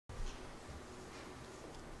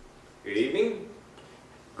Good evening.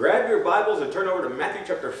 Grab your Bibles and turn over to Matthew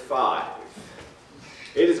chapter 5.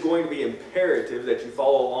 It is going to be imperative that you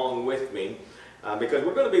follow along with me because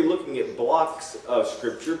we're going to be looking at blocks of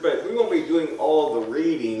Scripture, but we won't be doing all the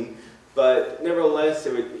reading, but nevertheless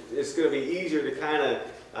it's going to be easier to kind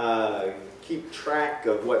of keep track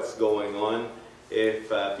of what's going on if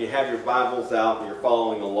you have your Bibles out and you're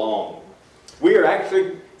following along. We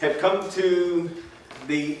have come to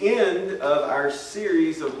the end of our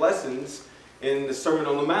series of lessons in the Sermon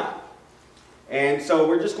on the Mount. And so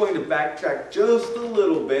we're just going to backtrack just a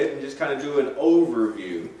little bit and just kind of do an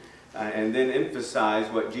overview and then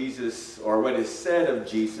emphasize what Jesus, or what is said of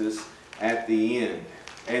Jesus at the end.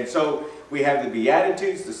 And so we have the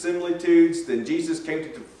Beatitudes, the Similitudes, then Jesus came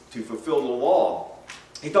to fulfill the law.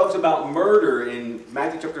 He talks about murder in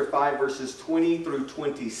Matthew chapter 5 verses 20 through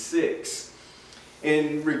 26.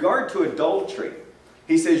 In regard to adultery,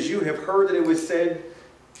 he says, "You have heard that it was said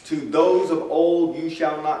to those of old, you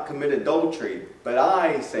shall not commit adultery, but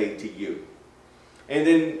I say to you." And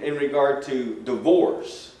then in regard to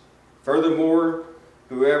divorce, "Furthermore,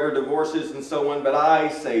 whoever divorces and so on, but I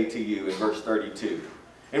say to you," in verse 32.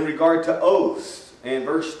 In regard to oaths, in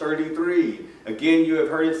verse 33, "Again you have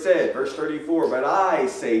heard it said," verse 34, "but I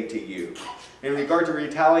say to you." In regard to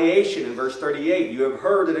retaliation, in verse 38, "You have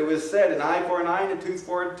heard that it was said, an eye for an eye and a tooth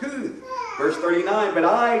for a tooth." Verse 39, "But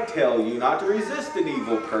I tell you not to resist an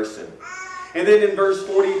evil person." And then in verse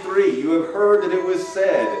 43, "You have heard that it was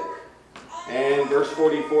said." And verse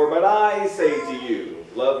 44, "But I say to you,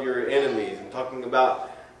 love your enemies." I'm talking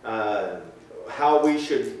about how we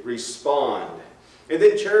should respond. And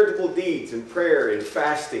then charitable deeds and prayer and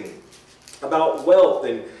fasting, about wealth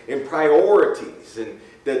and priorities and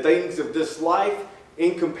the things of this life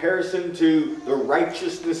in comparison to the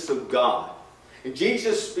righteousness of God. And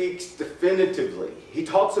Jesus speaks definitively. He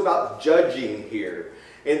talks about judging here,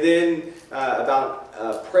 and then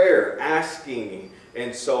about prayer, asking,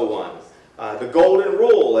 and so on. The golden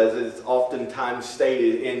rule, as is oftentimes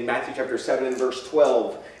stated in Matthew chapter 7 and verse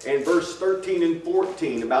 12, and verse 13 and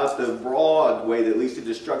 14, about the broad way that leads to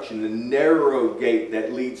destruction, the narrow gate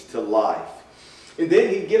that leads to life. And then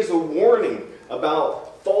he gives a warning about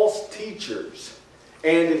false teachers.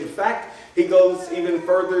 And in fact, he goes even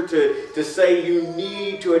further to say you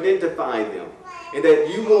need to identify them, and that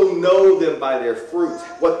you will know them by their fruits,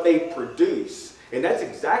 what they produce. And that's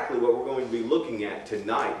exactly what we're going to be looking at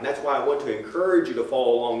tonight. And that's why I want to encourage you to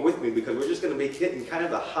follow along with me, because we're just going to be hitting kind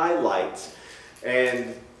of the highlights.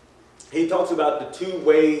 And he talks about the two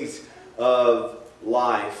ways of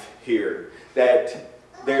life here. That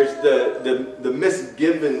there's the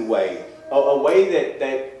misgiven way, a way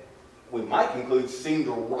that we might conclude seemed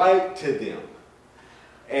right to them.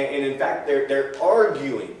 And in fact, they're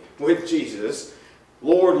arguing with Jesus.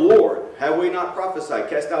 "Lord, Lord, have we not prophesied,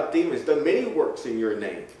 cast out demons, done many works in your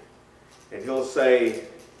name?" And he'll say,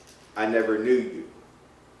 "I never knew you.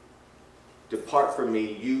 Depart from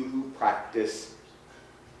me, you who practice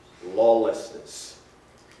lawlessness."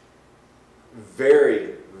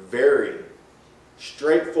 Very, very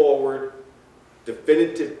straightforward,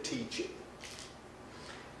 definitive teaching.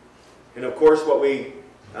 And of course, what we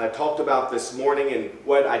talked about this morning, and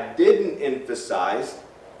what I didn't emphasize,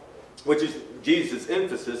 which is Jesus'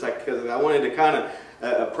 emphasis, because I wanted to kind of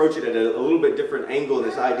approach it at a little bit different angle, in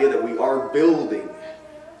this idea that we are building.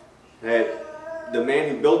 That the man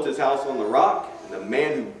who built his house on the rock, and the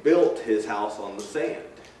man who built his house on the sand.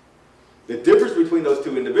 The difference between those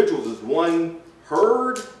two individuals is one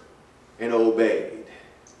heard and obeyed.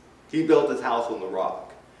 He built his house on the rock.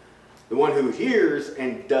 The one who hears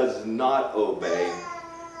and does not obey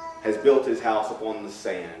has built his house upon the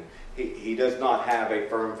sand. He does not have a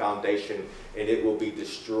firm foundation, and it will be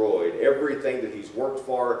destroyed. Everything that he's worked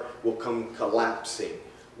for will come collapsing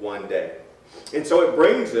one day. And so it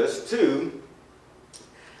brings us to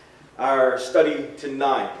our study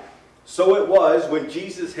tonight. "So it was, when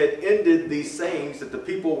Jesus had ended these sayings, that the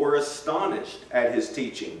people were astonished at his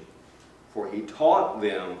teaching. For he taught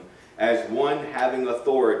them as one having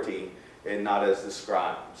authority, and not as the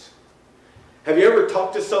scribes." Have you ever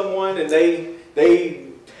talked to someone and they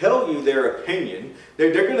tell you their opinion?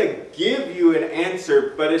 They're going to give you an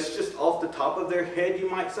answer, but it's just off the top of their head, you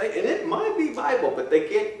might say. And it might be Bible, but they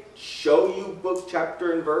can't show you book,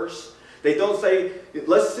 chapter, and verse. They don't say,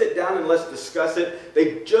 "Let's sit down and let's discuss it."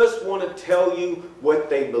 They just want to tell you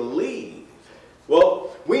what they believe.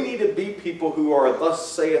 Well, we need to be people who are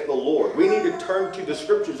 "thus saith the Lord." We need to turn to the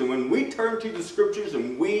Scriptures. And when we turn to the Scriptures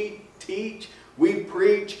and we teach, we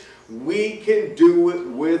preach, we can do it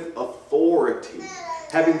with authority.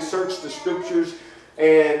 Having searched the Scriptures,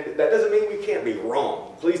 and that doesn't mean we can't be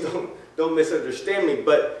wrong. Please don't misunderstand me,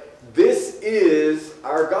 but this is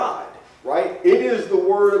our God, right? It is the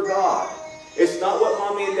Word of God. It's not what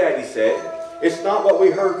Mommy and Daddy said. It's not what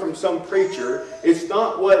we heard from some preacher. It's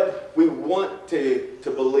not what we want to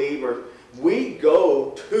believe. Or we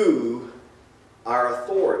go to our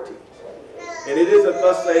authority. And it is a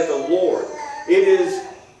thus saith the Lord. It is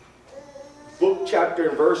book, chapter,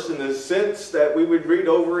 and verse in the sense that we would read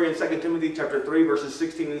over in 2 Timothy chapter 3, verses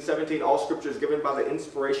 16 and 17. All Scripture is given by the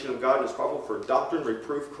inspiration of God and is profitable for doctrine,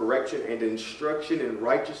 reproof, correction, and instruction in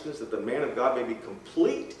righteousness, that the man of God may be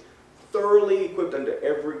complete, thoroughly equipped unto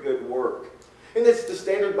every good work. And it's the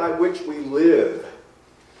standard by which we live.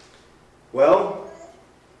 Well,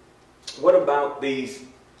 what about these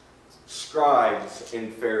scribes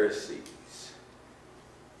and Pharisees?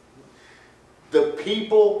 The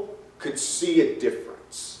people could see a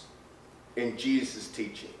difference in Jesus'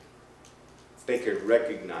 teaching. They could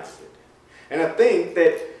recognize it. And I think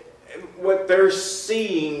that what they're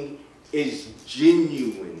seeing is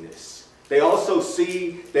genuineness. They also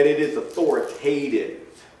see that it is authoritative.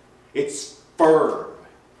 It's firm.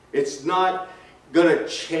 It's not going to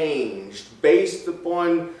change based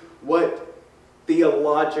upon what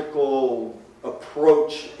theological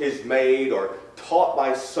approach is made or taught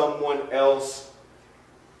by someone else.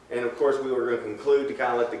 And of course, we were going to conclude to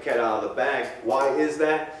kind of let the cat out of the bag. Why is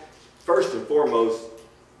that? First and foremost,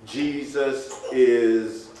 Jesus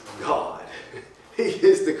is God. He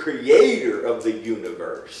is the creator of the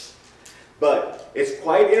universe. But it's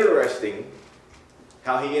quite interesting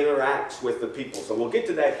how he interacts with the people. So we'll get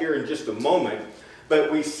to that here in just a moment.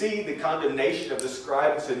 But we see the condemnation of the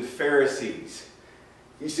scribes and Pharisees.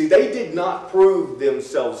 You see, they did not prove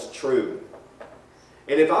themselves true.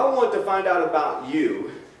 And if I want to find out about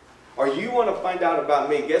you, or you want to find out about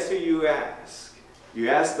me, guess who you ask? You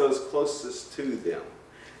ask those closest to them.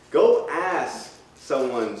 Go ask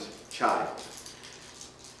someone's child.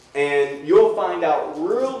 And you'll find out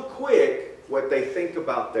real quick what they think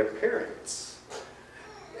about their parents.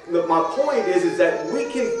 My point is that we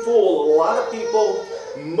can fool a lot of people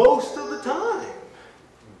most of the time.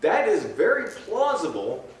 That is very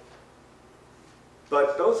plausible.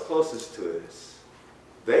 But those closest to us,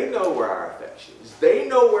 they know where our affection is. They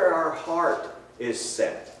know where our heart is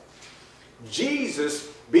set. Jesus,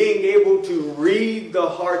 being able to read the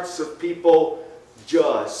hearts of people,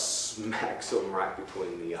 just smacks them right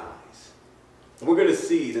between the eyes. We're going to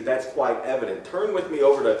see that that's quite evident. Turn with me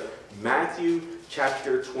over to Matthew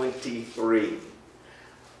chapter 23.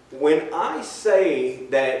 When I say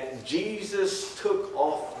that Jesus took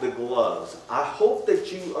off the gloves, I hope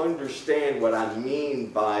that you understand what I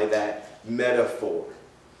mean by that metaphor.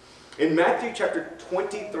 In Matthew chapter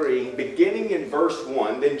 23, beginning in verse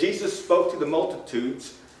 1, then Jesus spoke to the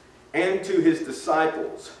multitudes and to his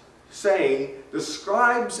disciples, saying, the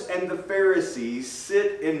scribes and the Pharisees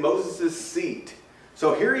sit in Moses' seat.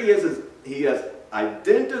 So here he is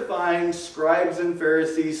identifying scribes and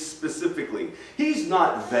Pharisees specifically. He's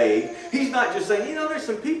not vague. He's not just saying, there's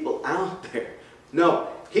some people out there. No,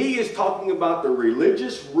 he is talking about the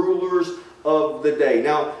religious rulers of the day.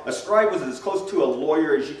 Now, a scribe was as close to a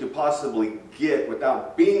lawyer as you could possibly get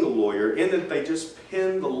without being a lawyer, in that they just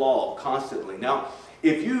penned the law constantly. Now,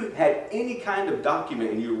 if you had any kind of document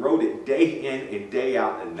and you wrote it day in and day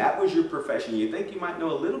out, and that was your profession, you think you might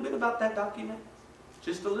know a little bit about that document?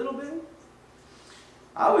 Just a little bit?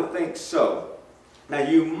 I would think so. Now,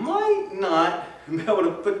 you might not be able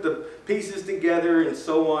to put the pieces together and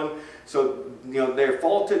so on. So, they're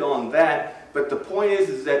faulted on that. But the point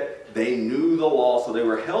is that they knew the law, so they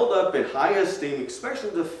were held up in high esteem,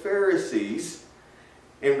 especially the Pharisees,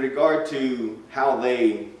 in regard to how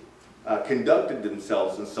they conducted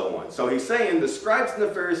themselves and so on. So he's saying the scribes and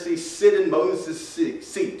the Pharisees sit in Moses'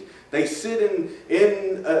 seat. They sit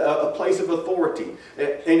in a place of authority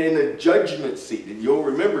and in a judgment seat. And you'll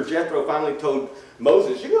remember Jethro finally told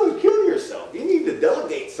Moses, you're going to kill yourself. You need to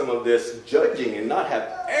delegate some of this judging and not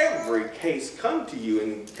have every case come to you,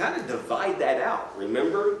 and kind of divide that out,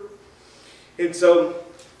 remember? And so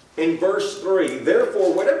in verse 3,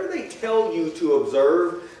 therefore, whatever they tell you to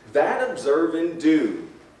observe, that observe and do.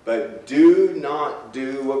 But do not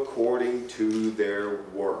do according to their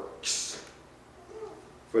works.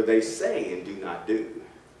 For they say and do not do.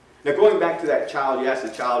 Now, going back to that child, you asked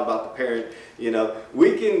the child about the parent,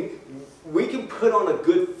 we can put on a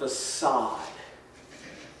good facade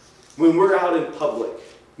when we're out in public,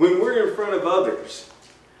 when we're in front of others.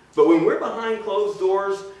 But when we're behind closed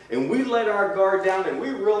doors and we let our guard down and we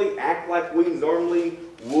really act like we normally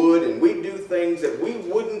would, and we do things that we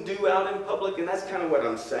wouldn't do out in public, and that's kind of what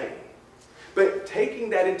I'm saying. But taking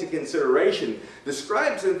that into consideration, the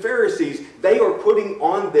scribes and Pharisees, they are putting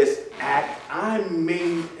on this act. I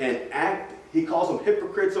mean an act. He calls them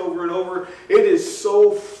hypocrites over and over. It is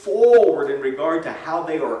so forward in regard to how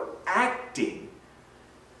they are acting.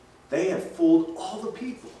 They have fooled all the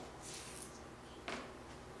people.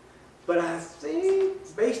 But I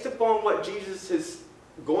think, based upon what Jesus is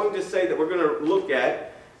going to say that we're going to look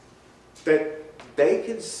at, that they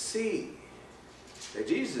can see that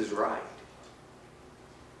Jesus is right.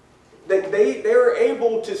 That they're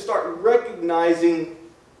able to start recognizing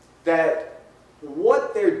that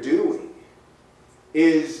what they're doing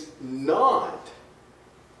is not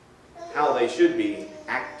how they should be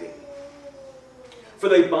acting. For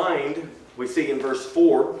they bind, we see in verse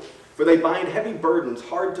 4, for they bind heavy burdens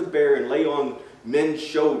hard to bear and lay on men's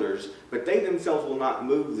shoulders, but they themselves will not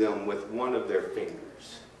move them with one of their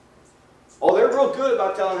fingers. Oh, they're real good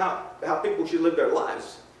about telling how people should live their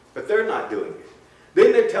lives, but they're not doing it.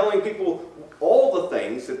 Then they're telling people all the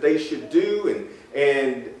things that they should do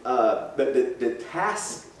and the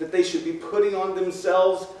tasks that they should be putting on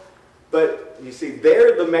themselves. But you see,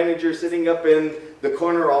 they're the manager sitting up in the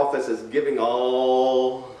corner office is giving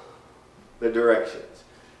all the directions,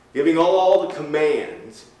 giving all the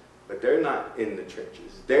commands, but they're not in the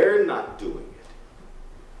trenches. They're not doing it,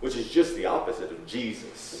 which is just the opposite of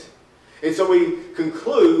Jesus. And so we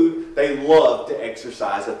conclude they love to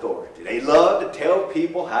exercise authority. They love to tell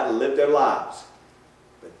people how to live their lives.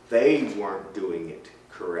 But they weren't doing it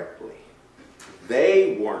correctly.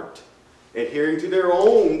 They weren't adhering to their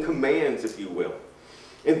own commands, if you will.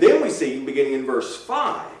 And then we see, beginning in verse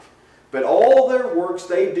 5, but all their works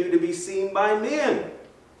they do to be seen by men.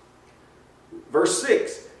 Verse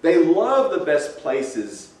 6, they love the best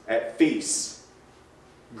places at feasts,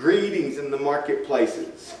 greetings in the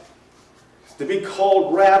marketplaces, to be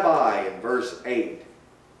called rabbi in verse 8.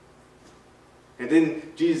 And then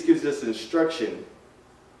Jesus gives us instruction,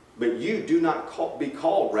 but you do not be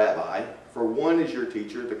called rabbi, for one is your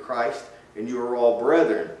teacher, the Christ, and you are all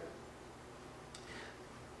brethren.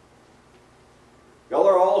 Y'all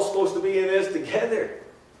are all supposed to be in this together,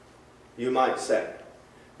 you might say.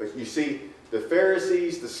 But you see, the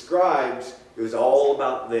Pharisees, the scribes, it was all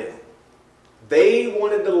about them. They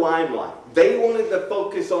wanted the limelight. They wanted to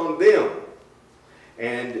focus on them.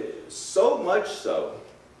 And so much so,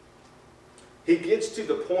 he gets to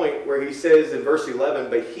the point where he says in verse 11,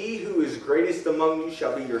 but he who is greatest among you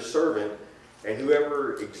shall be your servant, and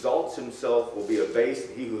whoever exalts himself will be abased,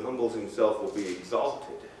 and he who humbles himself will be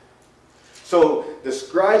exalted. So the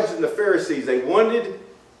scribes and the Pharisees, they wanted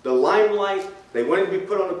the limelight, they wanted to be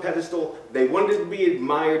put on a pedestal, they wanted to be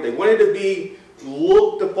admired, they wanted to be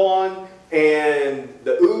looked upon, and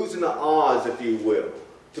the oohs and the ahs, if you will,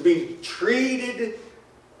 to be treated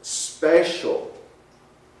special.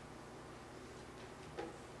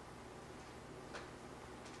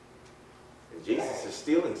 And Jesus is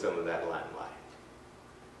stealing some of that limelight.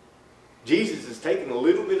 Jesus is taking a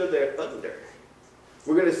little bit of their thunder.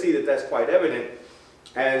 We're going to see that that's quite evident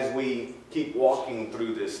as we keep walking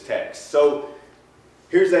through this text. So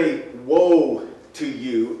here's a woe to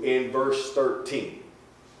you in verse 13.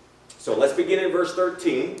 So let's begin in verse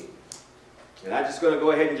 13. And I'm just going to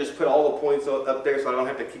go ahead and just put all the points up there so I don't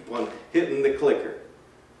have to keep on hitting the clicker.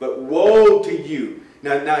 But woe to you.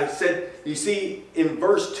 Now he said, you see, in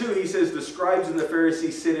verse 2, he says, the scribes and the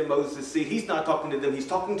Pharisees sit in Moses' seat. He's not talking to them. He's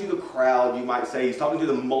talking to the crowd, you might say. He's talking to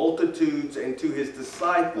the multitudes and to his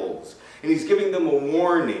disciples. And he's giving them a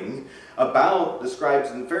warning about the scribes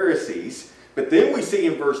and Pharisees. But then we see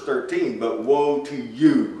in verse 13, but woe to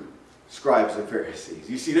you, scribes and Pharisees.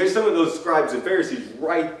 You see, there's some of those scribes and Pharisees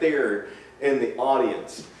right there in the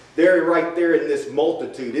audience. They're right there in this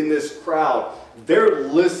multitude, in this crowd. They're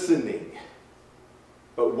listening.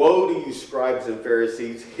 But woe to you, scribes and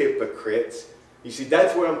Pharisees, hypocrites. You see,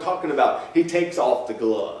 that's what I'm talking about. He takes off the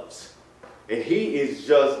gloves. And he is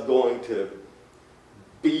just going to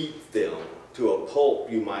beat them to a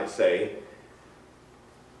pulp, you might say,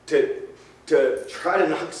 to try to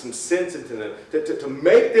knock some sense into them, to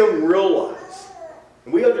make them realize.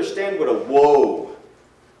 And we understand what a woe.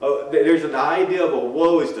 There's an idea of a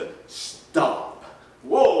woe is to stop.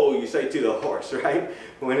 Whoa, you say to the horse, right?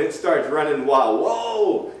 When it starts running wild,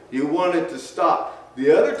 whoa, you want it to stop.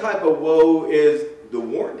 The other type of woe is the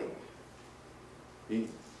warning. You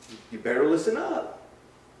better listen up.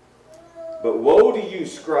 But woe to you,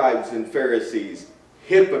 scribes and Pharisees,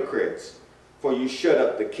 hypocrites, for you shut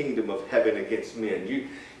up the kingdom of heaven against men.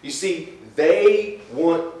 You see, they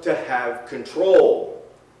want to have control.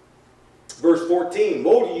 Verse 14,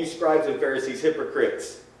 woe to you, scribes and Pharisees,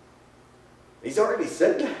 hypocrites. He's already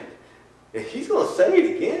said that. And he's going to say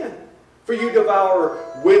it again. For you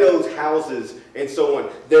devour widows' houses and so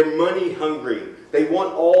on. They're money hungry. They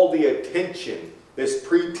want all the attention. This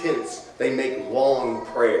pretense, they make long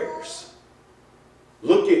prayers.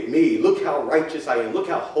 Look at me. Look how righteous I am. Look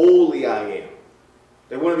how holy I am.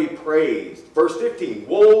 They want to be praised. Verse 15,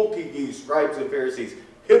 woe to you, scribes and Pharisees,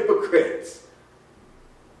 hypocrites!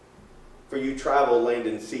 For you travel land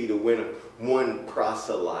and sea to win one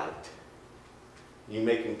proselyte. You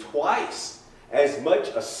make him twice as much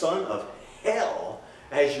a son of hell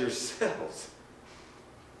as yourselves.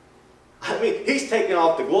 I mean, he's taking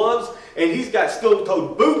off the gloves and he's got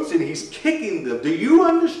steel-toed boots and he's kicking them. Do you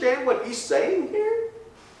understand what he's saying here?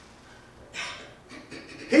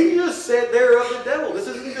 He just said they're of the devil. This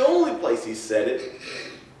isn't the only place he said it.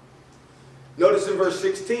 Notice in verse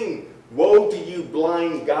 16, woe to you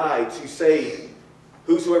blind guides who say,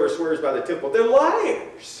 whosoever swears by the temple. They're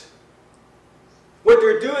liars. What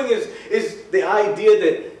they're doing is the idea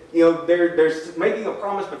that, you know, they're making a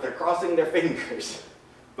promise, but they're crossing their fingers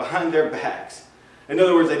behind their backs. In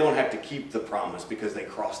other words, they don't have to keep the promise because they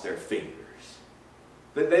cross their fingers.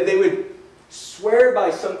 But they would swear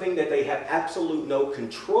by something that they have absolute no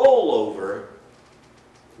control over.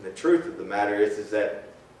 And the truth of the matter is that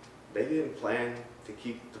they didn't plan to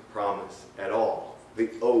keep the promise at all. The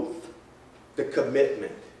oath, the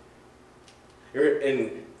commitment.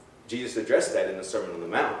 And Jesus addressed that in the Sermon on the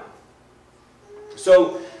Mount.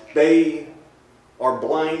 So they are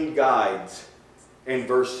blind guides in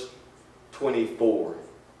verse 24,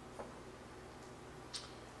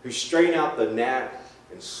 who strain out the gnat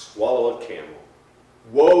and swallow a camel.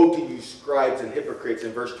 Woe to you, scribes and hypocrites,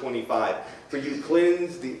 in verse 25. For you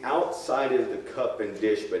cleanse the outside of the cup and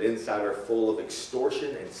dish, but inside are full of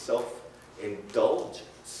extortion and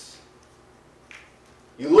self-indulgence.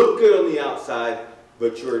 You look good on the outside,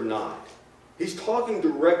 but you're not. He's talking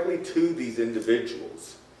directly to these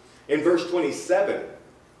individuals. In verse 27,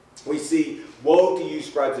 we see, woe to you,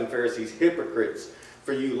 scribes and Pharisees, hypocrites,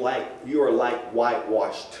 for you are like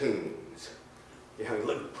whitewashed tombs. You know, you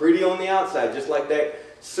look pretty on the outside, just like that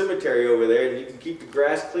cemetery over there, and you can keep the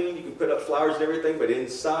grass clean, you can put up flowers and everything, but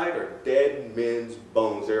inside are dead men's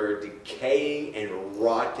bones. There are decaying and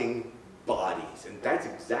rotting bodies. And that's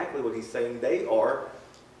exactly what he's saying they are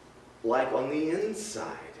like on the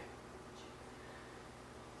inside.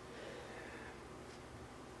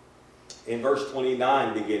 In verse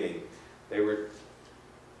 29 beginning, they were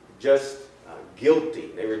just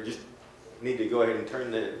guilty. They were just, need to go ahead and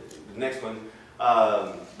turn the next one.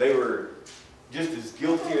 They were just as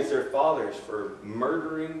guilty as their fathers for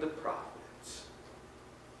murdering the prophets.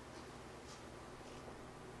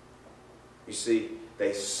 You see,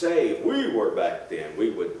 they say, if we were back then,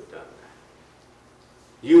 we wouldn't have done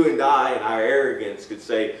that. You and I, in our arrogance, could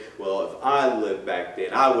say, well, if I lived back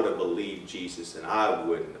then, I would have believed Jesus and I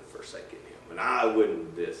wouldn't have forsaken him. And I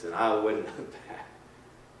wouldn't this and I wouldn't have that.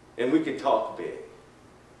 And we could talk big.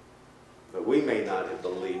 But we may not have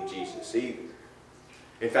believed Jesus either.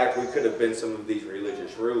 In fact, we could have been some of these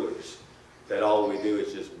religious rulers that all we do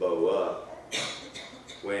is just bow up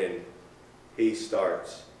when he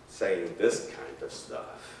starts saying this kind of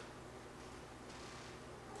stuff.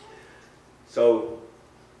 So,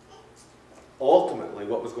 ultimately,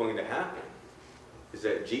 what was going to happen is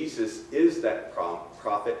that Jesus is that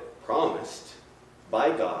prophet promised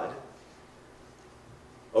by God.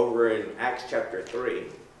 Over in Acts chapter 3,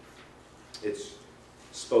 it's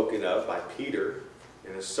spoken of by Peter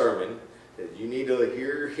in a sermon that you need to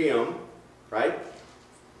hear him, right?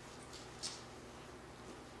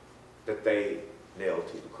 That they nailed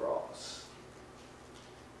to the cross.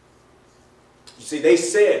 You see, they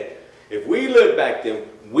said, if we lived back then,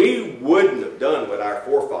 we wouldn't have done what our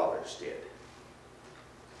forefathers did.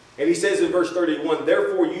 And he says in verse 31,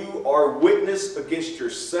 therefore you are witness against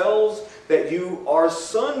yourselves that you are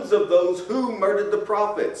sons of those who murdered the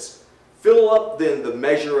prophets. Fill up then the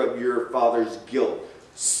measure of your father's guilt.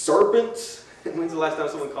 Serpents. When's the last time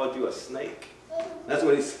someone called you a snake? That's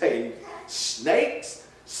what he's saying. Snakes,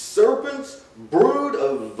 serpents, brood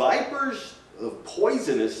of vipers, of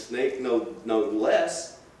poisonous snake, no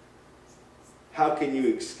less. How can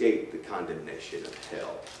you escape the condemnation of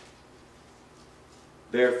hell?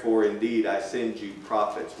 Therefore, indeed, I send you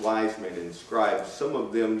prophets, wise men, and scribes. Some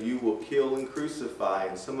of them you will kill and crucify,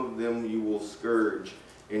 and some of them you will scourge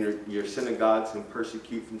in your synagogues and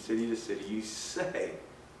persecute from city to city. You say,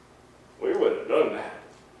 we wouldn't have done that.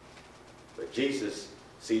 But Jesus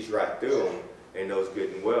sees right through them and knows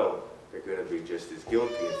good and well they're going to be just as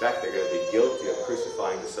guilty. In fact, they're going to be guilty of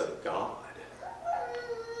crucifying the Son of God.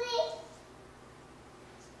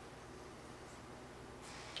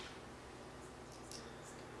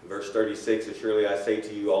 Verse verse 36, and surely I say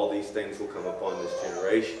to you, all these things will come upon this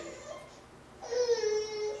generation.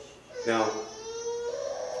 Now,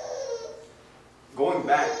 going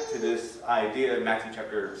back to this idea of Matthew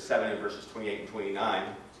chapter 7 and verses 28 and 29,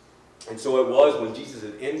 and so it was when Jesus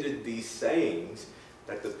had ended these sayings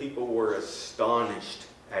that the people were astonished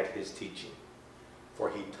at his teaching.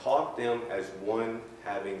 For he taught them as one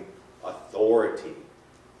having authority,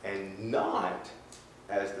 and not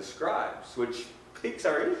as the scribes, which piques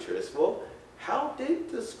our interest. Well, how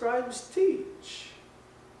did the scribes teach?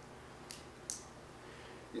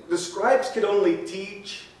 The scribes could only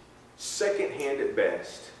teach secondhand at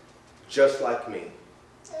best, just like me.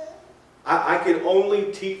 I can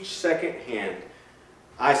only teach secondhand.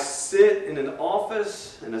 I sit in an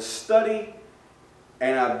office, in a study,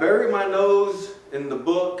 and I bury my nose in the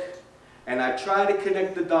book, and I try to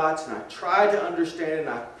connect the dots, and I try to understand, and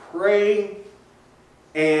I pray,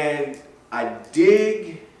 and I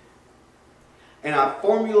dig, and I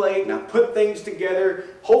formulate, and I put things together,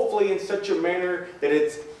 hopefully in such a manner that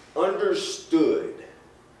it's understood.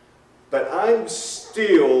 But I'm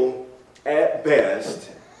still, at best,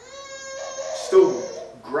 still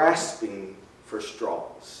grasping for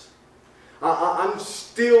straws. I'm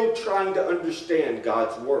still trying to understand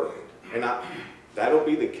God's Word. And that'll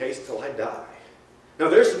be the case till I die. Now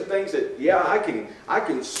there's some things that, yeah, I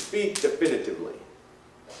can speak definitively.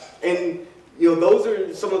 And you know, those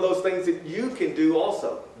are some of those things that you can do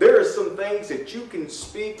also. There are some things that you can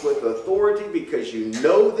speak with authority because you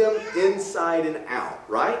know them inside and out,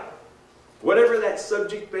 right? Whatever that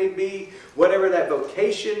subject may be, whatever that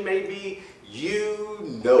vocation may be,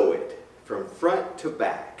 you know it from front to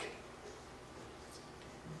back.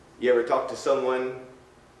 You ever talk to someone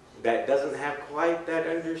that doesn't have quite that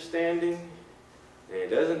understanding? And it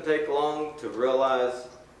doesn't take long to realize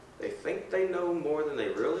they think they know more than they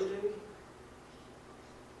really do.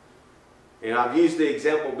 And I've used the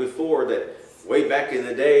example before that way back in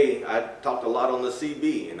the day, I talked a lot on the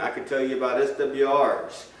CB, and I could tell you about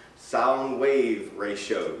SWRs, sound wave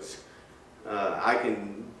ratios. I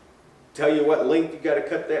can tell you what length you got to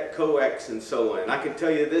cut that coax and so on. And I can tell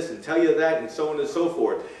you this and tell you that and so on and so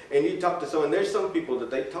forth. And you talk to someone, there's some people that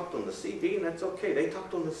they talked on the CB, and that's okay. They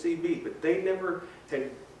talked on the CB, but they never had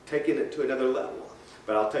taken it to another level.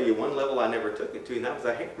 But I'll tell you one level I never took it to, and that was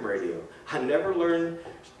a ham radio. I never learned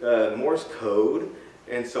Morse code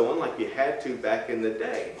and so on like you had to back in the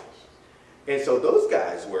day. And so those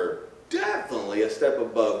guys were definitely a step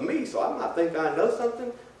above me. So I might think I know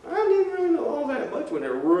something. I didn't really know all that much when it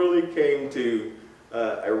really came to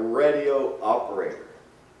a radio operator,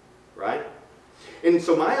 right? And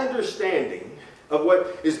so my understanding of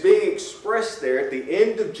what is being expressed there at the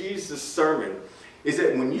end of Jesus' sermon is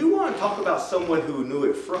that when you want to talk about someone who knew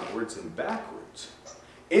it frontwards and backwards,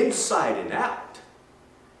 inside and out,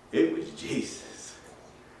 it was Jesus.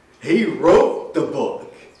 He wrote the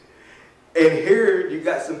book. And here you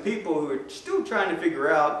got some people who are still trying to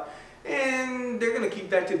figure out, and they're going to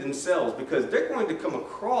keep that to themselves because they're going to come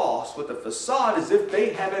across with a facade as if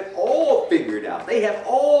they have it all figured out. They have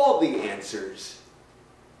all the answers,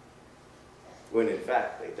 when in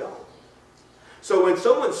fact they don't. So when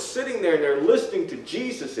someone's sitting there and they're listening to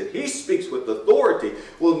Jesus and he speaks with authority,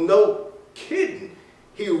 well, no kidding.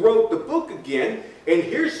 He wrote the book again, and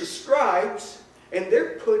here's the scribes, and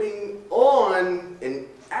they're putting on an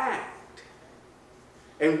act.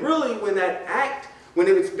 And really, when that act, when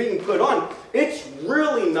it's being put on, it's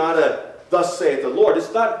really not a thus saith the Lord.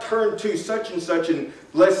 It's not turn to such and such and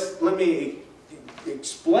let me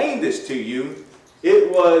explain this to you.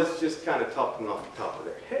 It was just kind of talking off the top of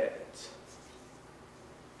their heads.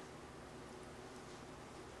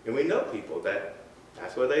 And we know people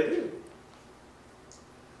that's what they do.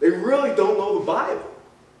 They really don't know the Bible.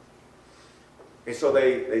 And so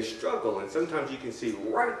they struggle, and sometimes you can see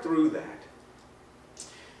right through that.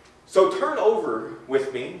 So turn over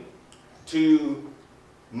with me to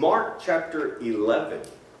Mark chapter 11.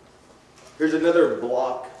 Here's another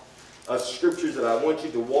block of scriptures that I want you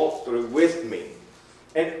to walk through with me.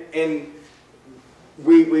 And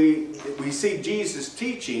we see Jesus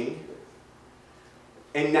teaching,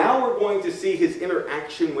 and now we're going to see his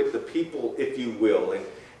interaction with the people, if you will,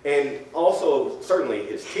 and also certainly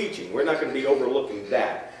his teaching. We're not going to be overlooking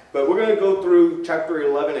that. But we're going to go through chapter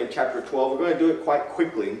 11 and chapter 12. We're going to do it quite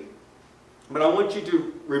quickly. But I want you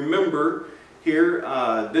to remember here,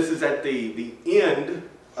 this is at the end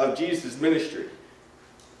of Jesus' ministry.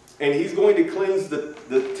 And he's going to cleanse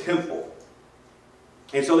the temple.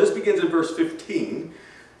 And so this begins in verse 15.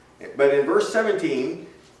 But in verse 17,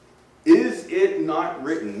 is it not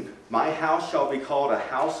written, my house shall be called a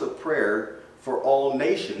house of prayer for all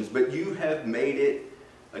nations, but you have made it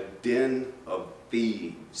a den of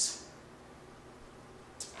thieves.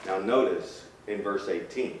 Now notice in verse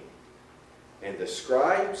 18, and the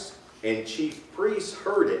scribes and chief priests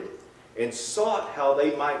heard it, and sought how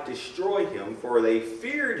they might destroy him, for they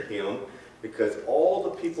feared him, because all the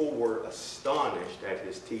people were astonished at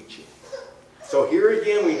his teaching. So here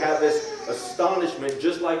again we have this astonishment,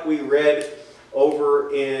 just like we read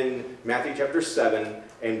over in Matthew chapter 7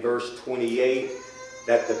 and verse 28,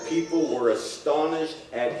 that the people were astonished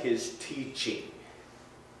at his teaching.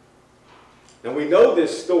 Now we know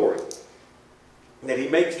this story, that he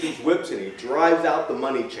makes these whips and he drives out the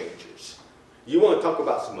money changers. You want to talk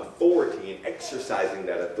about some authority and exercising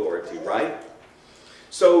that authority, right?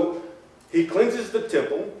 So he cleanses the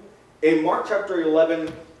temple. In Mark chapter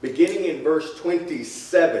 11, beginning in verse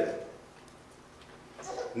 27,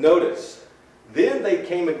 notice, then they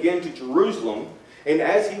came again to Jerusalem, and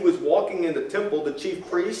as he was walking in the temple, the chief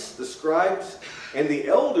priests, the scribes, and the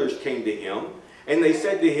elders came to him, and they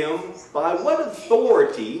said to him, by what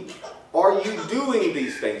authority are you doing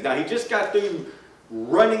these things? Now, he just got through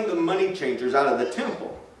running the money changers out of the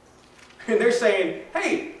temple. And they're saying,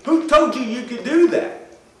 hey, who told you you could do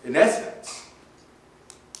that, in essence?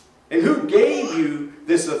 And who gave you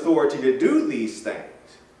this authority to do these things?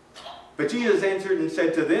 But Jesus answered and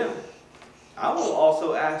said to them, I will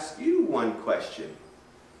also ask you one question.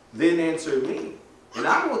 Then answer me, and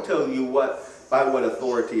I will tell you by what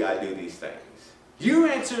authority I do these things. You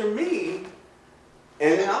answer me,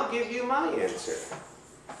 and then I'll give you my answer.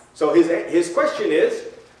 So his question is,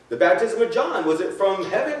 the baptism of John, was it from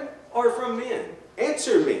heaven or from men?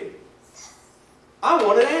 Answer me. I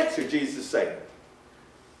want an answer, Jesus said.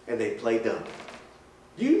 And they play dumb.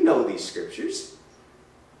 You know these scriptures.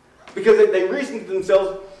 Because they reason to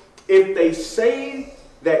themselves, if they say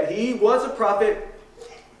that he was a prophet,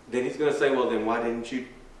 then he's going to say, well, then why didn't you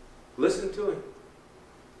listen to him?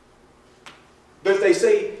 But if they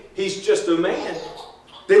say he's just a man,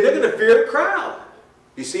 then they're going to fear the crowd.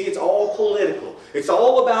 You see, it's all political. It's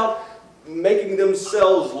all about making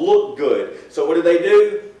themselves look good. So what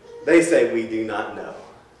do? They say, we do not know.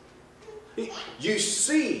 You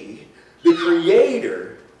see the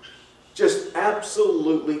Creator just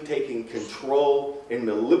absolutely taking control and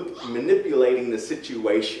manipulating the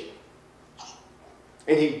situation.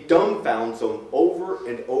 And he dumbfounds them over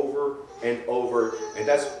and over and over. And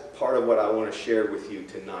that's part of what I want to share with you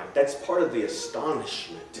tonight. That's part of the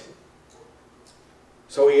astonishment.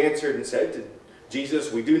 So he answered and said to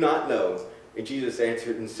Jesus, we do not know. And Jesus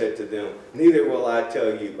answered and said to them, neither will I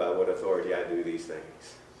tell you by what authority I do these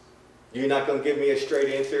things. You're not going to give me a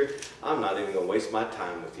straight answer? I'm not even going to waste my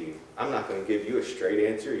time with you. I'm not going to give you a straight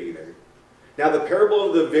answer either. Now the parable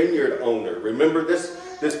of the vineyard owner. Remember this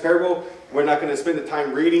parable? We're not going to spend the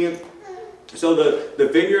time reading it. So the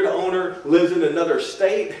vineyard owner lives in another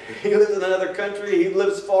state. He lives in another country. He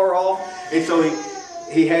lives far off. And so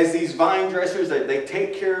he has these vine dressers that they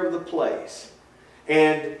take care of the place.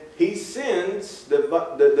 And he sends,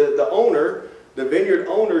 the owner, the vineyard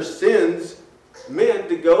owner sends men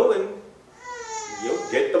to go and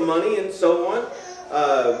get the money and so on.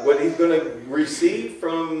 What he's going to receive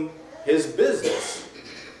from his business.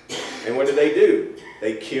 And what do?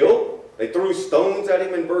 They kill. They threw stones at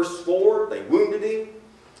him in verse 4. They wounded him.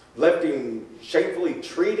 Left him shamefully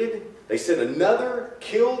treated. They sent another,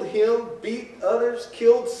 killed him, beat others,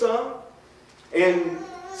 killed some. And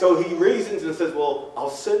so he reasons and says, well,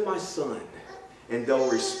 I'll send my son and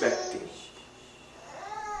they'll respect him.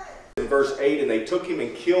 In verse 8, and they took him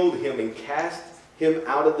and killed him and cast him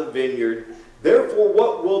out of the vineyard. Therefore,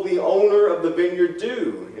 what will the owner of the vineyard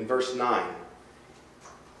do? In verse 9.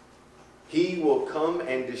 He will come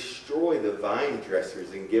and destroy the vine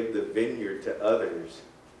dressers and give the vineyard to others.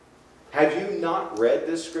 Have you not read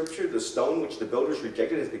this scripture? The stone which the builders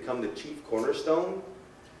rejected has become the chief cornerstone.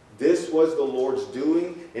 This was the Lord's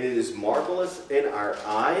doing, and it is marvelous in our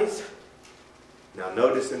eyes. Now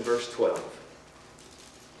notice in verse 12.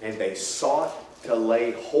 And they sought to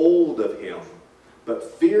lay hold of him,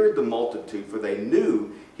 but feared the multitude, for they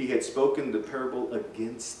knew he had spoken the parable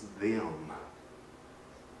against them.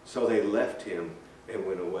 So they left him and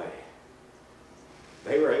went away.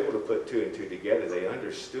 They were able to put two and two together. They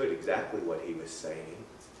understood exactly what he was saying.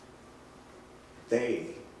 They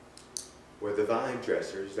were the vine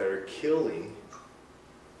dressers that are killing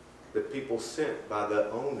the people sent by the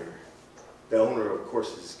owner. The owner, of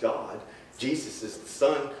course, is God. Jesus is the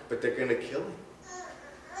Son, but they're going to kill him.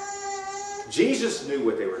 Jesus knew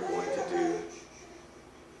what they were going to do.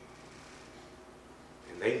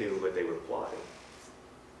 And they knew what they were plotting.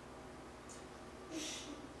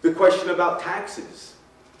 The question about taxes.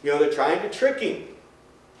 They're trying to trick him.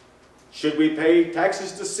 should we pay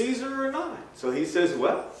taxes to Caesar or not? So he says,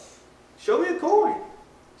 well, show me a coin.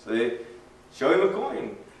 So they show him a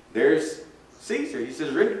coin. There's Caesar. He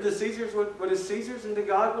says, render to Caesar what is Caesar's, and to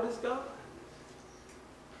God what is God.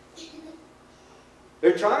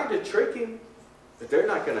 They're trying to trick him, but they're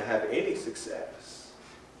not going to have any success.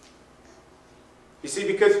 You see,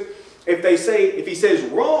 because if he says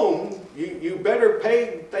Rome, you better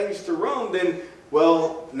pay things to Rome, then,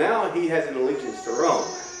 well, now he has an allegiance to Rome.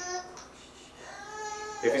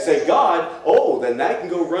 If you say God, oh, then that can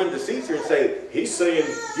go run to Caesar and say, he's saying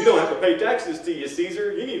you don't have to pay taxes to you,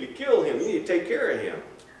 Caesar. You need to kill him. You need to take care of him.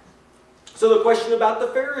 So the question about the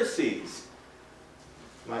Pharisees.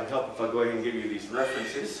 Might help if I go ahead and give you these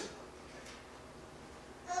references.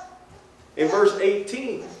 In verse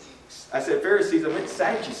 18, I said Pharisees, I meant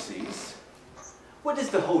Sadducees. What is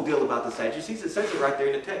the whole deal about the Sadducees? It says it right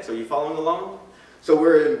there in the text. Are you following along? So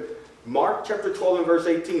we're in Mark chapter 12 and verse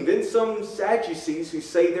 18. Then some Sadducees who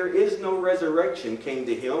say there is no resurrection came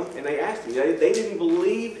to him, and they asked him. They didn't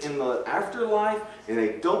believe in the afterlife, and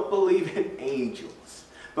they don't believe in angels.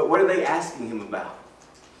 But what are they asking him about?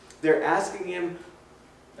 They're asking him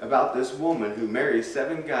about this woman who marries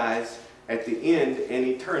 7 guys at the end in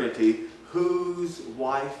eternity. Whose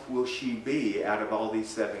wife will she be out of all these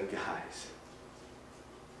 7 guys?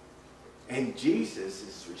 And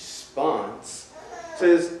Jesus' response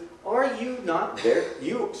says, are you not there?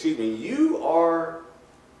 You are,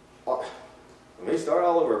 let me start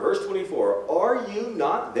all over. Verse 24. Are you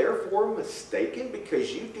not therefore mistaken,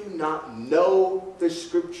 because you do not know the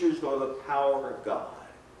Scriptures nor the power of God?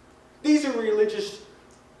 These are religious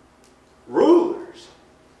rulers,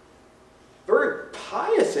 very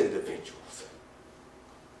pious individuals.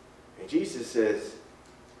 And Jesus says,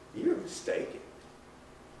 you're mistaken.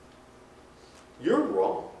 You're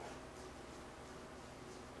wrong.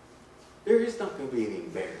 There is not going to be any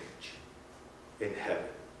marriage in heaven.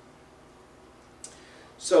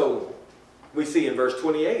 So, we see in verse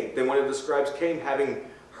 28, then one of the scribes came, having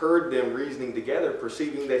heard them reasoning together,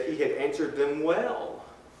 perceiving that he had answered them well,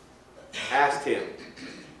 asked him,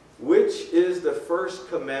 which is the first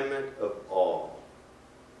commandment of all?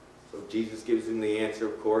 So Jesus gives him the answer,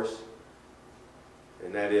 of course.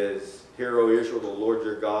 And that is, hear, O Israel, the Lord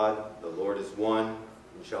your God, the Lord is one.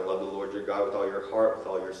 You shall love the Lord your God with all your heart, with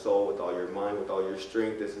all your soul, with all your mind, with all your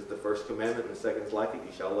strength. This is the first commandment, and the second is like it.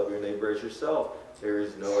 You shall love your neighbor as yourself. There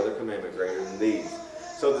is no other commandment greater than these.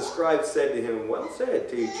 So the scribe said to him, well said,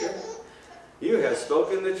 teacher. You have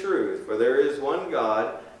spoken the truth, for there is one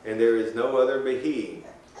God, and there is no other but He.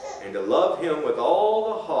 And to love Him with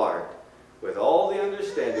all the heart, with all the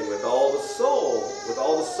understanding, with all the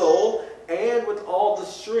soul, and with all the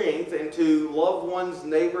strength, and to love one's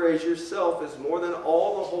neighbor as yourself is more than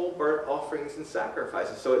all the whole burnt offerings and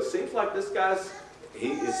sacrifices. So it seems like this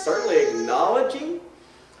he is certainly acknowledging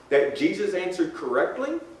that Jesus answered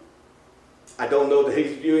correctly. I don't know that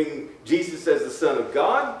he's viewing Jesus as the Son of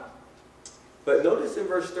God. But notice in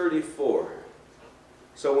verse 34,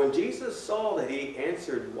 so when Jesus saw that he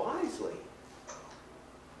answered wisely,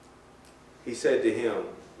 he said to him,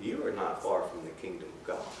 you are not far from the kingdom of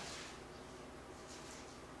God.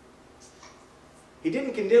 He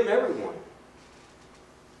didn't condemn everyone.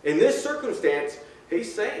 In this circumstance,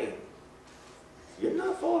 he's saying, you're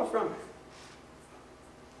not far from it.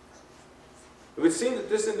 It would seem that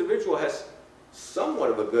this individual has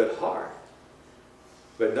somewhat of a good heart.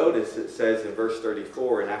 But notice it says in verse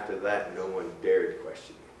 34, and after that, no one dared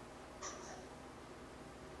question him.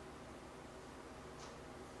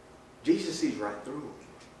 Jesus sees right through him.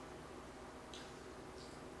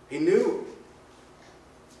 He knew.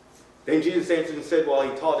 Then Jesus answered and said, while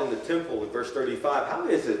he taught in the temple, in verse 35, how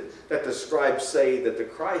is it that the scribes say that the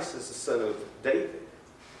Christ is the son of David?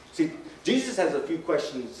 See, Jesus has a few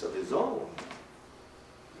questions of his own.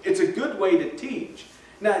 It's a good way to teach.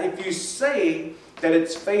 Now, if you say that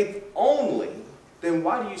it's faith only, then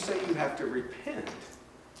why do you say you have to repent?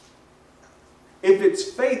 If it's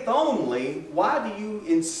faith only, why do you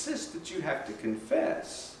insist that you have to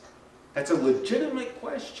confess? That's a legitimate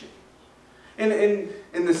question. And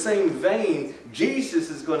in the same vein,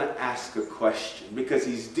 Jesus is going to ask a question because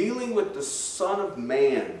he's dealing with the Son of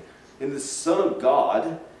Man and the Son of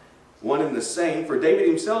God, one and the same. For David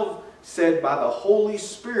himself said by the Holy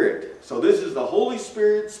Spirit. So this is the Holy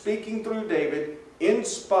Spirit speaking through David,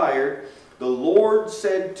 inspired. The Lord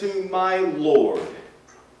said to my Lord.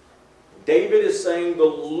 David is saying the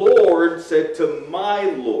Lord said to my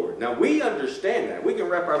Lord. Now we understand that. We can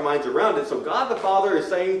wrap our minds around it. So God the Father is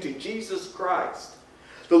saying to Jesus Christ,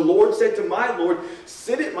 the Lord said to my Lord,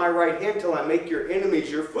 sit at my right hand till I make your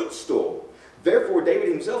enemies your footstool. Therefore David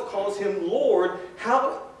himself calls him Lord.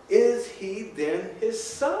 How is he then his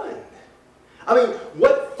son? I mean,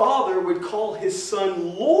 what father would call his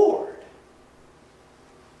son Lord?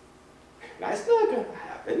 That's not going to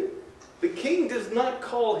happen. The king does not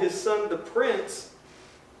call his son the prince,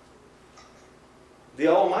 the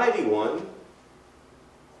Almighty One.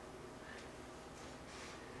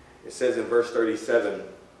 It says in verse 37,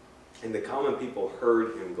 and the common people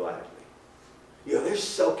heard him gladly. You know, they're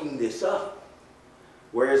soaking this up.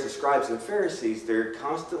 Whereas the scribes and Pharisees, they're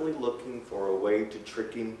constantly looking for a way to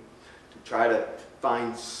trick him, to try to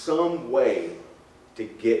find some way to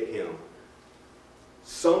get him,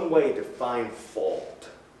 some way to find fault.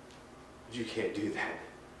 But you can't do that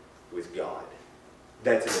with God.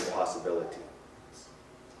 That's an impossibility.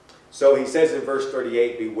 So he says in verse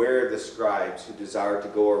 38, beware of the scribes who desire to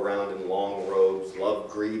go around in long robes, love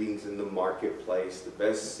greetings in the marketplace, the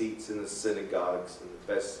best seats in the synagogues, and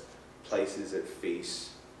the best places at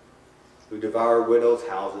feasts, who devour widows'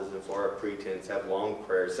 houses and for a pretense have long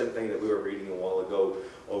prayers. Same thing that we were reading a while ago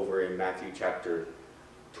over in Matthew chapter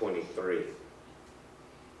 23.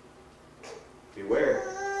 Beware.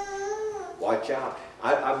 Watch out.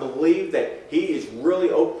 I believe that he is really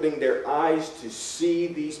opening their eyes to see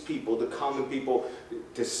these people, the common people,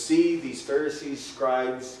 to see these Pharisees,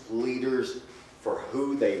 scribes, leaders for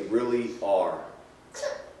who they really are.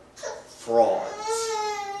 Frauds.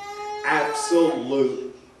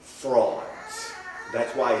 Absolute frauds.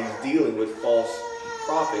 That's why he's dealing with false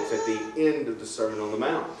prophets at the end of the Sermon on the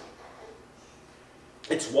Mount.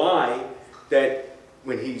 It's why that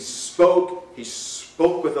when he spoke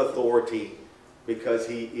with authority, because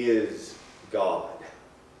he is God.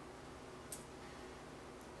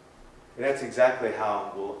 And that's exactly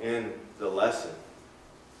how we'll end the lesson.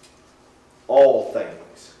 All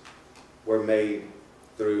things were made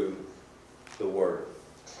through the Word.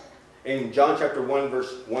 In John chapter 1,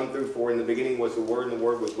 verse 1 through 4, in the beginning was the Word, and the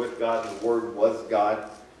Word was with God, and the Word was God.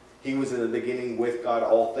 He was in the beginning with God.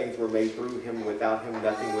 All things were made through him. Without him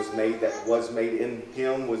nothing was made that was made. In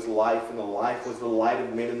him was life, and the life was the light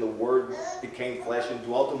of men. And the Word became flesh and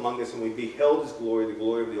dwelt among us, and we beheld his glory, the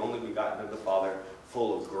glory of the only begotten of the Father,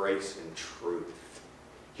 full of grace and truth.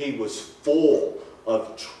 He was full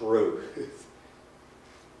of truth.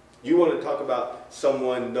 You want to talk about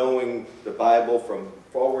someone knowing the Bible from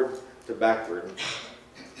forward to backward?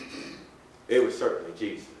 It was certainly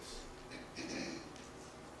Jesus.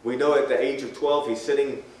 We know at the age of 12 he's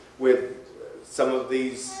sitting with some of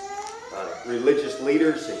these religious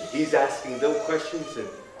leaders, and he's asking them questions, and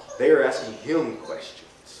they are asking him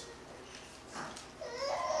questions.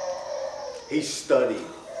 He studied.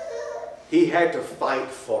 He had to fight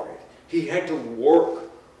for it. He had to work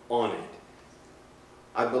on it.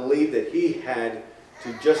 I believe that he had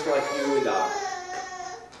to, just like you and I,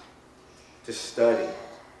 to study.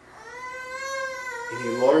 And he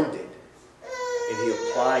learned it. And he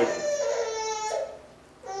applied it.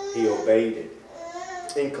 He obeyed it.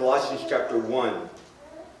 In Colossians chapter 1,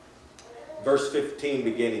 verse 15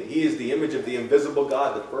 beginning, he is the image of the invisible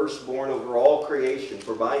God, the firstborn over all creation.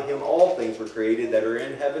 For by him all things were created that are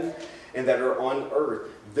in heaven and that are on earth,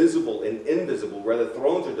 visible and invisible, whether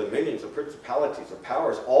thrones or dominions or principalities or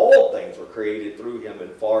powers. All things were created through him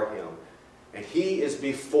and for him. And he is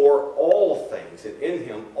before all things, and in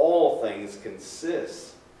him all things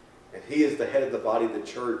consist. And he is the head of the body of the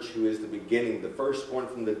church, who is the beginning, the firstborn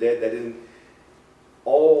from the dead, that in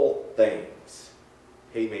all things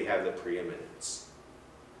he may have the preeminence.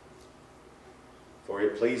 For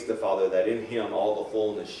it pleased the Father that in him all the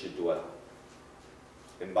fullness should dwell,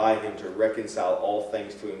 and by him to reconcile all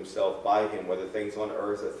things to himself, by him, whether things on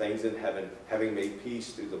earth or things in heaven, having made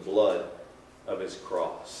peace through the blood of his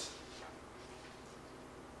cross.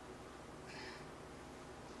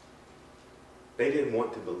 They didn't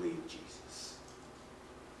want to believe Jesus.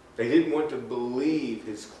 They didn't want to believe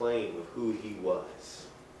his claim of who he was.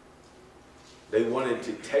 They wanted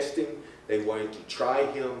to test him. They wanted to try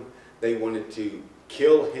him. They wanted to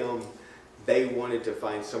kill him. They wanted to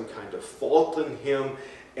find some kind of fault in him.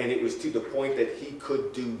 And it was to the point that he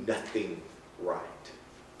could do nothing right.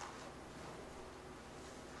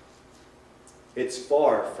 It's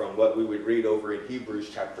far from what we would read over in Hebrews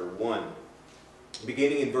chapter 1.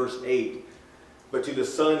 Beginning in verse 8. But to the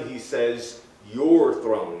Son he says, your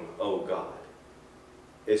throne, O God,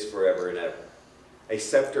 is forever and ever. A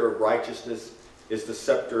scepter of righteousness is the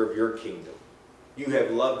scepter of your kingdom. You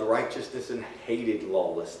have loved righteousness and hated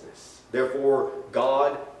lawlessness. Therefore,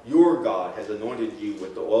 God, your God, has anointed you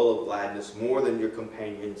with the oil of gladness more than your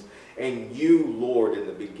companions. And you, Lord, in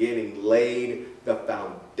the beginning laid the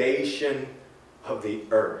foundation of the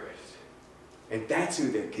earth. And that's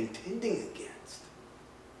who they're contending against.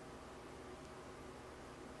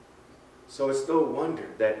 So it's no wonder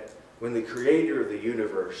that when the Creator of the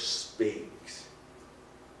universe speaks,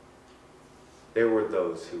 there were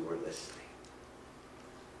those who were listening.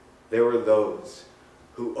 There were those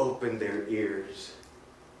who opened their ears.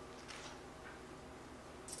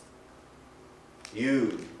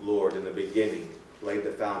 You, Lord, in the beginning, laid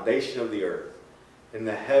the foundation of the earth, and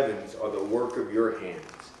the heavens are the work of your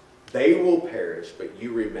hands. They will perish, but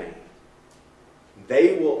you remain.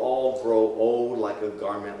 They will all grow old like a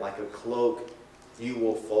garment, like a cloak. You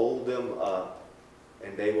will fold them up,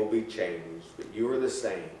 and they will be changed. But you are the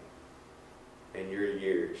same, and your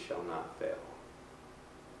years shall not fail.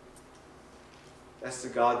 That's the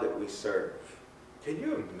God that we serve. Can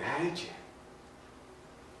you imagine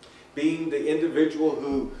being the individual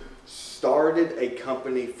who started a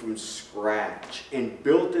company from scratch and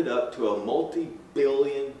built it up to a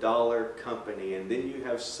multi-billion-dollar company, and then you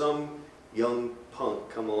have some young punk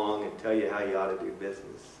come along and tell you how you ought to do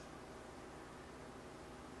business?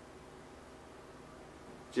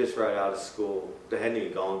 Just right out of school. They hadn't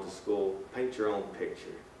even gone to school. Paint your own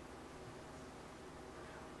picture.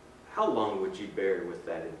 How long would you bear with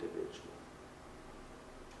that individual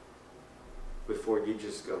before you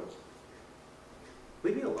just go,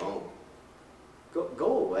 leave me alone.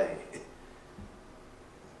 Go away.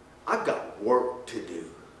 I've got work to do.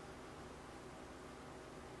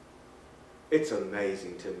 It's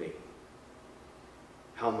amazing to me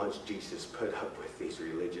how much Jesus put up with these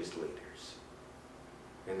religious leaders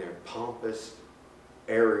and their pompous,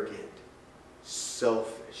 arrogant,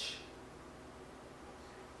 selfish,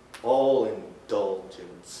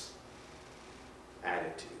 all-indulgence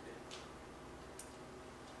attitude.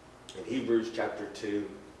 In Hebrews chapter 2,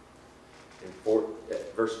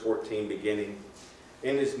 verse 14 beginning,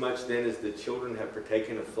 inasmuch then as the children have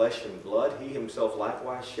partaken of flesh and blood, he himself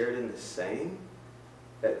likewise shared in the same,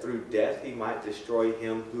 that through death he might destroy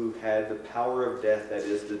him who had the power of death, that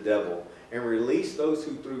is, the devil, and release those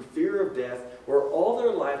who through fear of death were all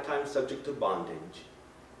their lifetime subject to bondage.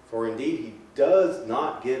 For indeed he does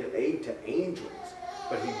not give aid to angels,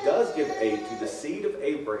 but he does give aid to the seed of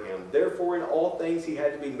Abraham. Therefore in all things he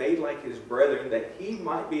had to be made like his brethren, that he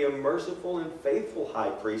might be a merciful and faithful high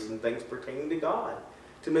priest in things pertaining to God,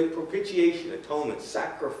 to make propitiation, atonement,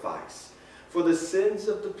 sacrifice for the sins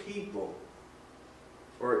of the people.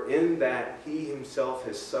 For in that he himself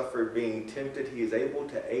has suffered being tempted, he is able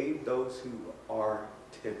to aid those who are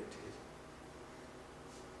tempted.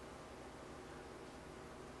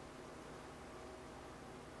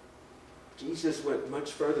 Jesus went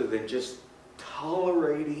much further than just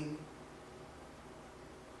tolerating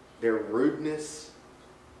their rudeness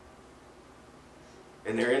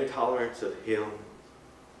and their intolerance of him,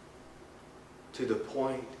 to the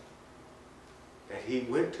point that he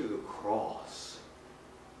went to the cross.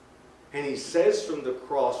 And he says from the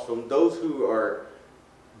cross, from those who are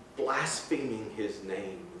blaspheming his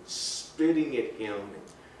name, spitting at him, and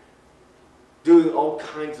doing all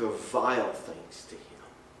kinds of vile things to him,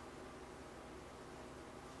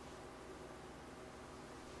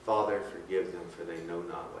 Father, forgive them, for they know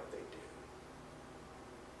not what they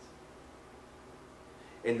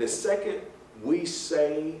do. And the second we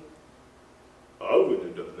say, I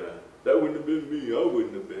wouldn't have done that. That wouldn't have been me. I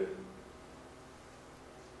wouldn't have been.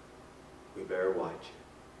 We better watch it.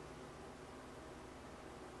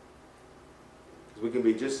 Because we can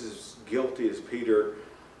be just as guilty as Peter.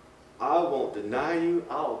 I won't deny you.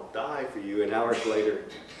 I'll die for you. And hours later,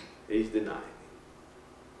 he's denying me.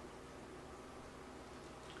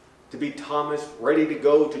 To be Thomas, ready to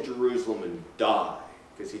go to Jerusalem and die,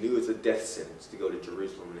 because he knew it's a death sentence to go to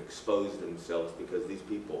Jerusalem and expose themselves, because these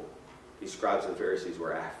people, these scribes and Pharisees,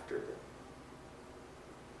 were after them.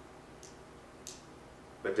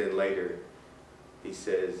 But then later, he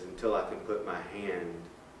says, until I can put my hand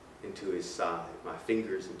into his side, my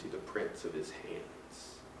fingers into the prints of his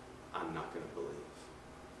hands, I'm not going to believe.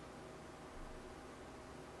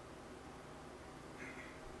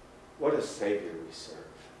 What a Savior we serve.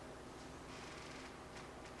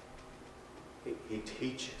 He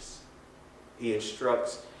teaches, he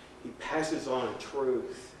instructs, he passes on a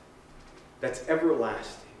truth that's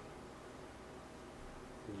everlasting.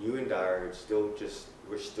 And you and I are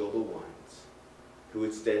we're still the ones who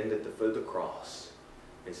would stand at the foot of the cross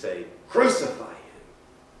and say, crucify him.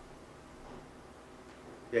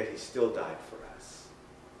 Yet he still died for us.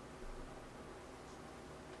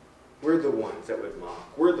 We're the ones that would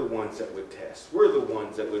mock. We're the ones that would test. We're the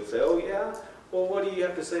ones that would say, oh yeah, well what do you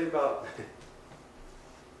have to say about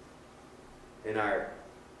in our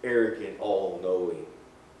arrogant, all-knowing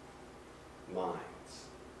minds.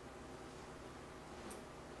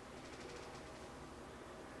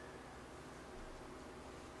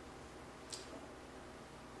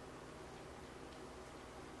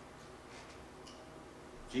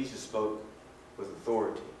 Jesus spoke with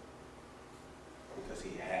authority because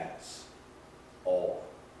he has all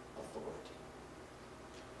authority.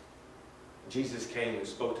 Jesus came and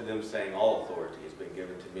spoke to them saying, all authority has been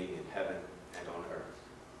given to me in heaven and on earth.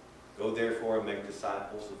 Go therefore and make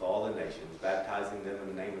disciples of all the nations, baptizing them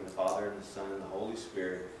in the name of the Father and the Son and the Holy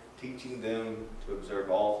Spirit, teaching them to observe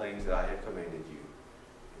all things that I have commanded you.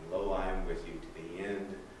 And lo, I am with you to the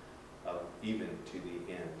end of, even to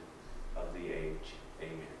the end of the age.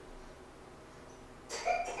 Amen.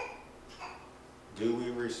 Do we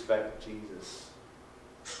respect Jesus?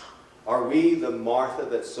 Are we the Martha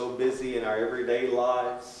that's so busy in our everyday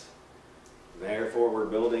lives, and therefore we're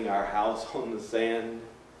building our house on the sand?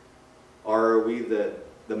 Or are we the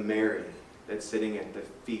Mary that's sitting at the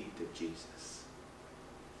feet of Jesus,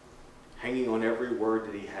 hanging on every word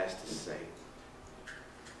that he has to say?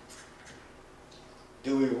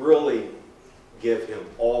 Do we really give him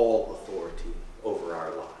all authority over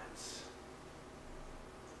our lives?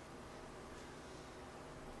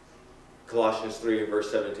 Colossians 3 and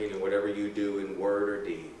verse 17, and whatever you do in word or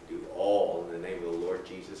deed, do all in the name of the Lord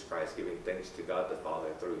Jesus Christ, giving thanks to God the Father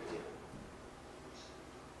through him.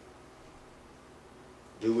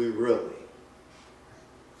 Do we really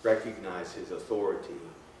recognize his authority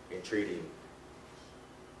and treat him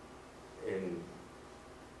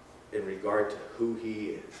in regard to who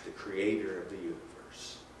he is, the creator of the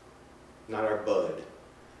universe? Not our bud,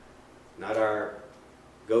 not our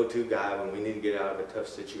go-to guy when we need to get out of a tough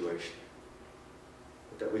situation,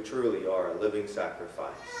 but that we truly are a living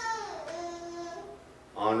sacrifice,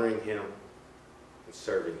 honoring him and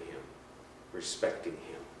serving him, respecting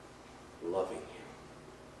him, loving him,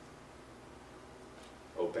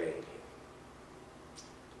 obeying him.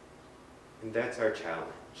 And that's our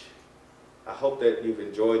challenge. I hope that you've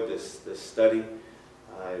enjoyed this study.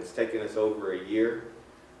 It's taken us over a year,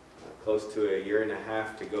 close to a year and a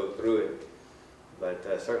half to go through it, but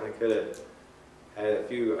certainly could have had a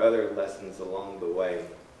few other lessons along the way.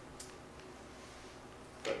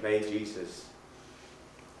 But may Jesus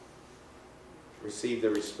receive the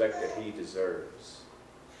respect that he deserves,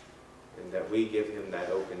 and that we give him that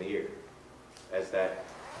open ear as that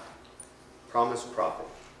promised prophet.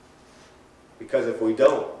 Because if we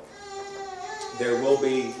don't, there will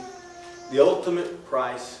be the ultimate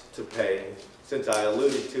price to pay. Since I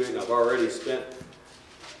alluded to it, and I've already spent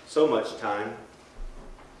so much time.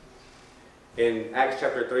 In Acts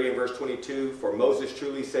chapter 3 and verse 22, for Moses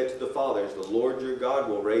truly said to the fathers, the Lord your God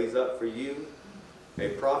will raise up for you a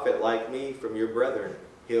prophet like me from your brethren.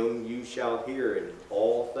 Him you shall hear in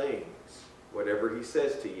all things, whatever he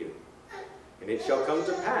says to you. And it shall come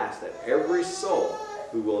to pass that every soul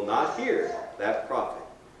who will not hear that prophet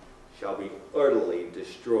shall be utterly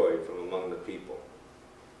destroyed from among the people.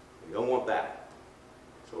 We don't want that.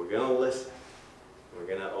 So we're going to listen. We're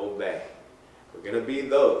going to obey. We're going to be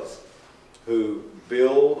those who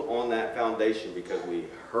build on that foundation because we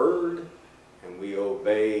heard and we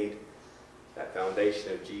obeyed that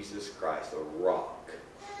foundation of Jesus Christ, a rock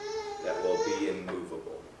that will be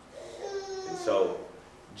immovable. And so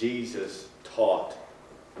Jesus taught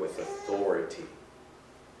with authority.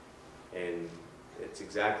 And it's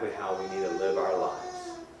exactly how we need to live our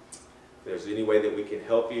lives. If there's any way that we can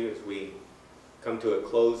help you as we come to a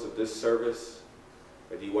close of this service,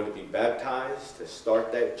 if you want to be baptized, to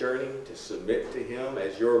start that journey, to submit to him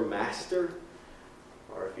as your master,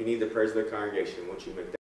 or if you need the prayers of the congregation, won't you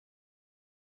make that